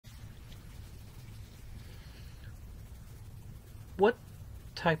What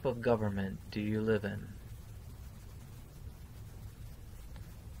type of government do you live in?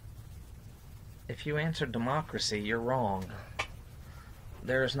 If you answer democracy, you're wrong.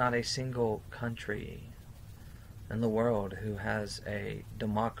 There is not a single country in the world who has a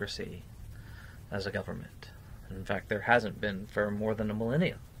democracy as a government. In fact, there hasn't been for more than a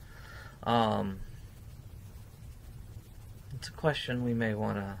millennia. It's a question we may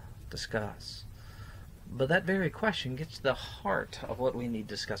want to discuss. But that very question gets to the heart of what we need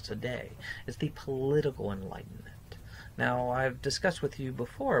to discuss today. It's the political enlightenment. Now, I've discussed with you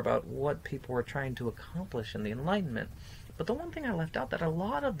before about what people were trying to accomplish in the Enlightenment, but the one thing I left out, that a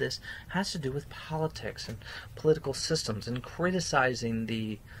lot of this has to do with politics and political systems and criticizing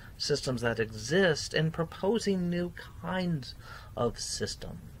the systems that exist and proposing new kinds of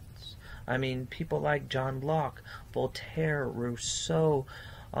systems. I mean, people like John Locke, Voltaire, Rousseau,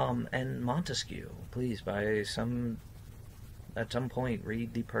 and Montesquieu. Please, at some point,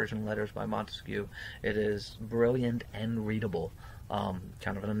 read the Persian Letters by Montesquieu. It is brilliant and readable.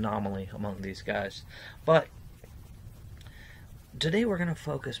 Kind of an anomaly among these guys. But today we're going to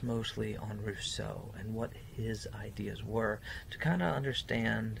focus mostly on Rousseau and what his ideas were, to kind of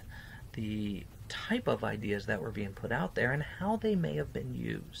understand the type of ideas that were being put out there and how they may have been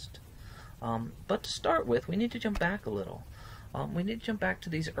used. But to start with, we need to jump back a little. We need to jump back to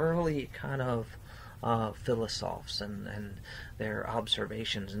these early kind of philosophers and their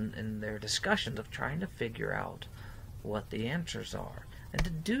observations and their discussions of trying to figure out what the answers are. And to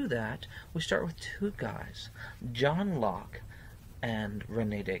do that, we start with two guys, John Locke and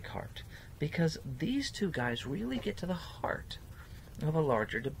René Descartes, because these two guys really get to the heart of a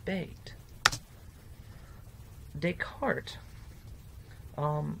larger debate. Descartes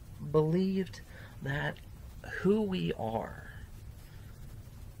believed that who we are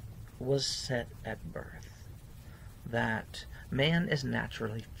was set at birth, that man is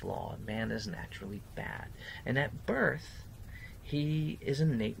naturally flawed, man is naturally bad, and at birth he is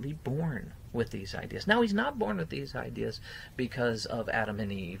innately born with these ideas. Now, he's not born with these ideas because of Adam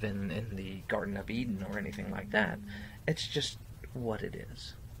and Eve in the Garden of Eden or anything like that. It's just what it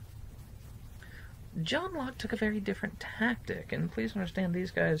is. John Locke took a very different tactic, and please understand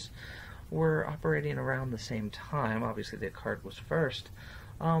these guys were operating around the same time. Obviously, Descartes was first.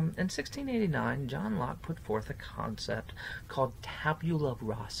 In 1689, John Locke put forth a concept called tabula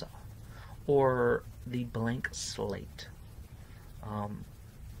rasa, or the blank slate.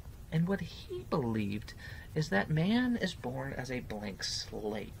 And what he believed is that man is born as a blank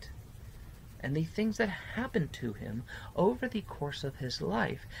slate, and the things that happen to him over the course of his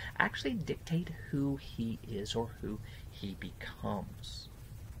life actually dictate who he is or who he becomes.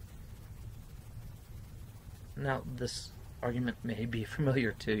 Now, this argument may be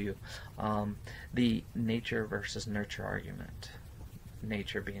familiar to you. The nature versus nurture argument.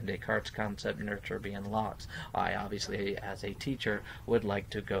 Nature being Descartes' concept, nurture being Locke's. I obviously, as a teacher, would like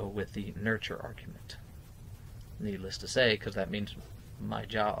to go with the nurture argument. Needless to say, because that means my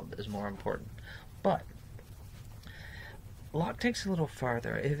job is more important. But Locke takes it a little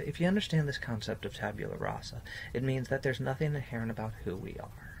farther. If you understand this concept of tabula rasa, it means that there's nothing inherent about who we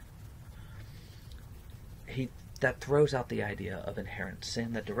are. That throws out the idea of inherent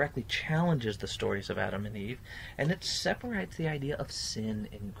sin, that directly challenges the stories of Adam and Eve, and it separates the idea of sin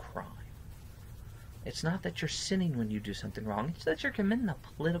and crime. It's not that you're sinning when you do something wrong, it's that you're committing a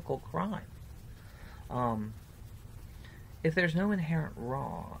political crime. If there's no inherent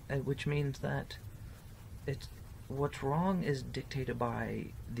wrong, which means that what's wrong is dictated by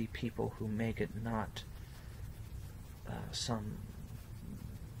the people who make it, not some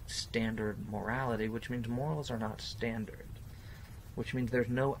standard morality, which means morals are not standard, which means there's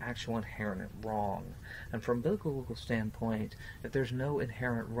no actual inherent wrong. And from a biblical standpoint, if there's no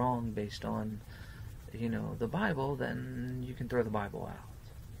inherent wrong based on, the Bible, then you can throw the Bible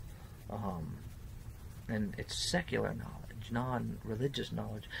out. And it's secular knowledge, non-religious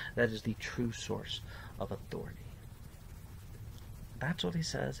knowledge, that is the true source of authority. That's what he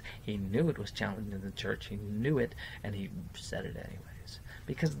says. He knew it was challenging the church. He knew it, and he said it anyways.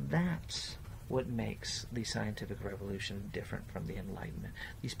 Because that's what makes the scientific revolution different from the Enlightenment.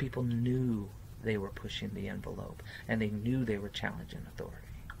 These people knew they were pushing the envelope, and they knew they were challenging authority.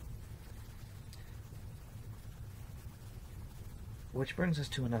 Which brings us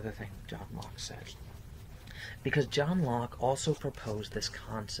to another thing John Locke said. Because John Locke also proposed this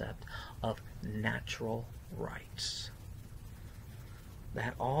concept of natural rights.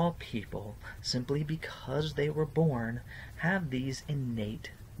 That all people, simply because they were born, have these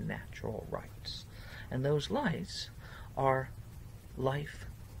innate natural rights. And those rights are life,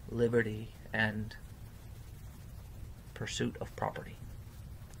 liberty, and pursuit of property.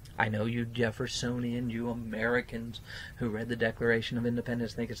 I know you Jeffersonian, you Americans who read the Declaration of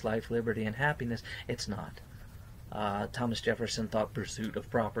Independence think it's life, liberty, and happiness. It's not. Thomas Jefferson thought pursuit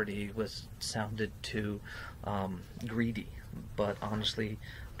of property sounded too greedy, but honestly,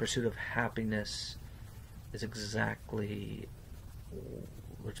 pursuit of happiness is exactly,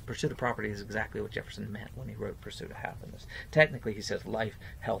 pursuit of property is exactly what Jefferson meant when he wrote Pursuit of Happiness. Technically, he says life,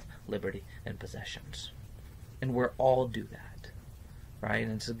 health, liberty, and possessions. And we're all do that, right?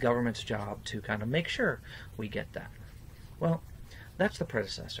 And it's the government's job to kind of make sure we get that. Well, that's the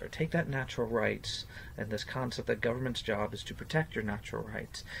predecessor. Take that natural rights and this concept that government's job is to protect your natural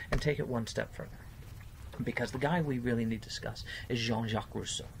rights and take it one step further. Because the guy we really need to discuss is Jean-Jacques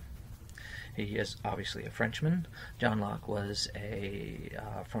Rousseau. He is obviously a Frenchman. John Locke was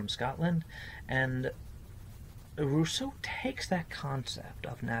from Scotland, and Rousseau takes that concept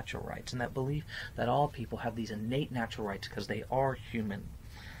of natural rights and that belief that all people have these innate natural rights because they are human,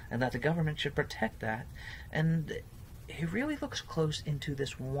 and that the government should protect that, and he really looks close into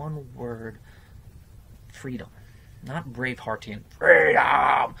this one word, freedom. Not Braveheartian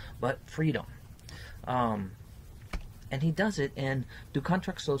freedom, but freedom. And he does it in Du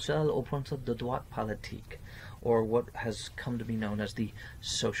contrat social au principe de droit politique, or what has come to be known as the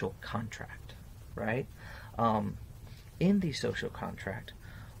social contract, right? In the social contract,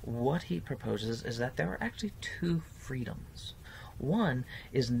 what he proposes is that there are actually two freedoms. One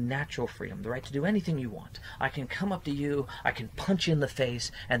is natural freedom, the right to do anything you want. I can come up to you, I can punch you in the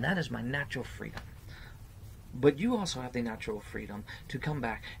face, and that is my natural freedom. But you also have the natural freedom to come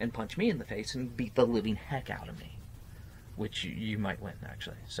back and punch me in the face and beat the living heck out of me. Which you might win,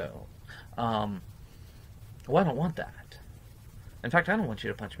 actually. So, well, I don't want that. In fact, I don't want you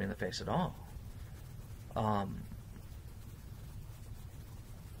to punch me in the face at all.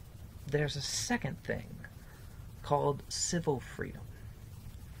 There's a second thing called civil freedom.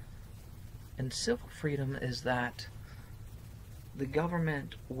 And civil freedom is that the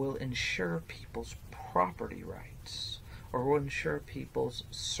government will ensure people's property rights, or will ensure people's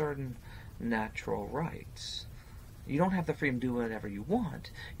certain natural rights. You don't have the freedom to do whatever you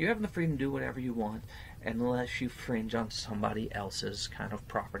want. You have the freedom to do whatever you want unless you fringe on somebody else's kind of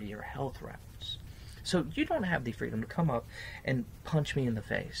property or health rights. So you don't have the freedom to come up and punch me in the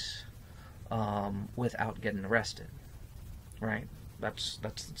face without getting arrested, right? That's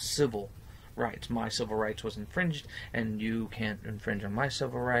civil rights. My civil rights was infringed, and you can't infringe on my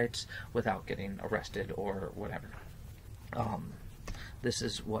civil rights without getting arrested or whatever. This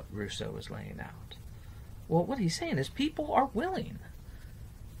is what Rousseau is laying out. Well, what he's saying is people are willing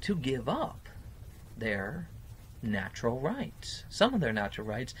to give up their natural rights, some of their natural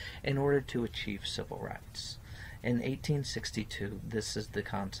rights, in order to achieve civil rights. In 1862, this is the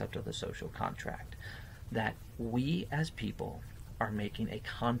concept of the social contract, that we as people are making a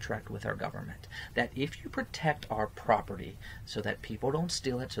contract with our government, that if you protect our property so that people don't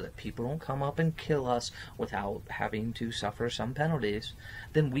steal it, so that people don't come up and kill us without having to suffer some penalties,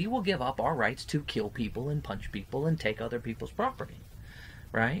 then we will give up our rights to kill people and punch people and take other people's property,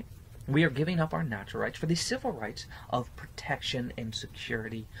 right? We are giving up our natural rights for the civil rights of protection and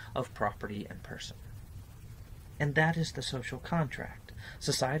security of property and person. And that is the social contract.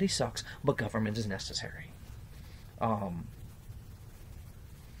 Society sucks, but government is necessary.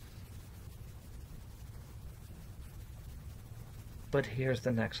 But here's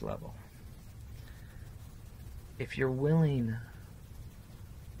the next level. If you're willing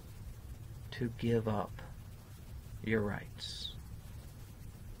to give up your rights,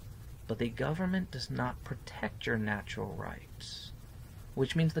 but the government does not protect your natural rights,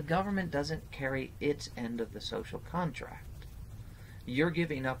 which means the government doesn't carry its end of the social contract. You're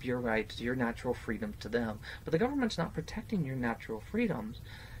giving up your rights, your natural freedoms to them, but the government's not protecting your natural freedoms,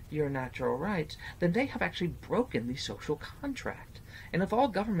 your natural rights, then they have actually broken the social contract. And if all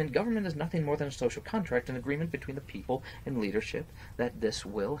government is nothing more than a social contract, an agreement between the people and leadership that this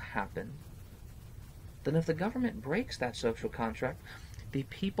will happen, then if the government breaks that social contract, the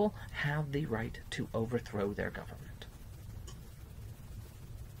people have the right to overthrow their government.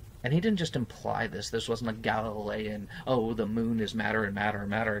 And he didn't just imply this. This wasn't a Galilean, oh, the moon is matter and matter and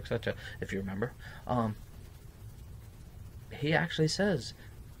matter, etc., if you remember. He actually says,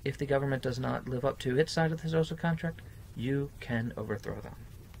 if the government does not live up to its side of the social contract, you can overthrow them.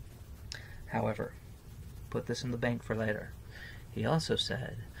 However, put this in the bank for later. He also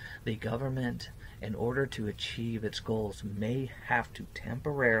said the government, in order to achieve its goals, may have to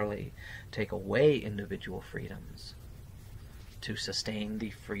temporarily take away individual freedoms to sustain the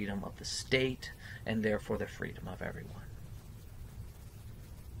freedom of the state and therefore the freedom of everyone.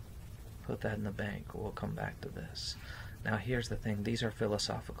 Put that in the bank. We'll come back to this. Now here's the thing, these are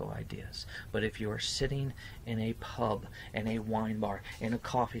philosophical ideas, but if you are sitting in a pub, in a wine bar, in a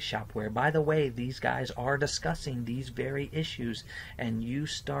coffee shop, where, by the way, these guys are discussing these very issues, and you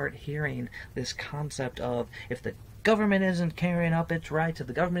start hearing this concept of, if the government isn't carrying up its rights, if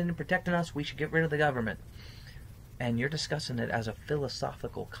the government isn't protecting us, we should get rid of the government. And you're discussing it as a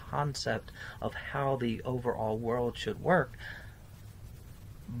philosophical concept of how the overall world should work.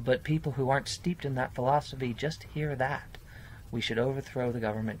 But people who aren't steeped in that philosophy just hear that. We should overthrow the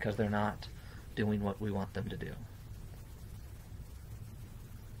government because they're not doing what we want them to do.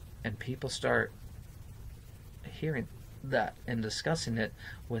 And people start hearing that and discussing it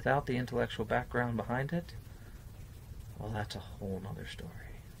without the intellectual background behind it. Well, that's a whole nother story.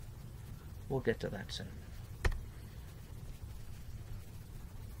 We'll get to that soon.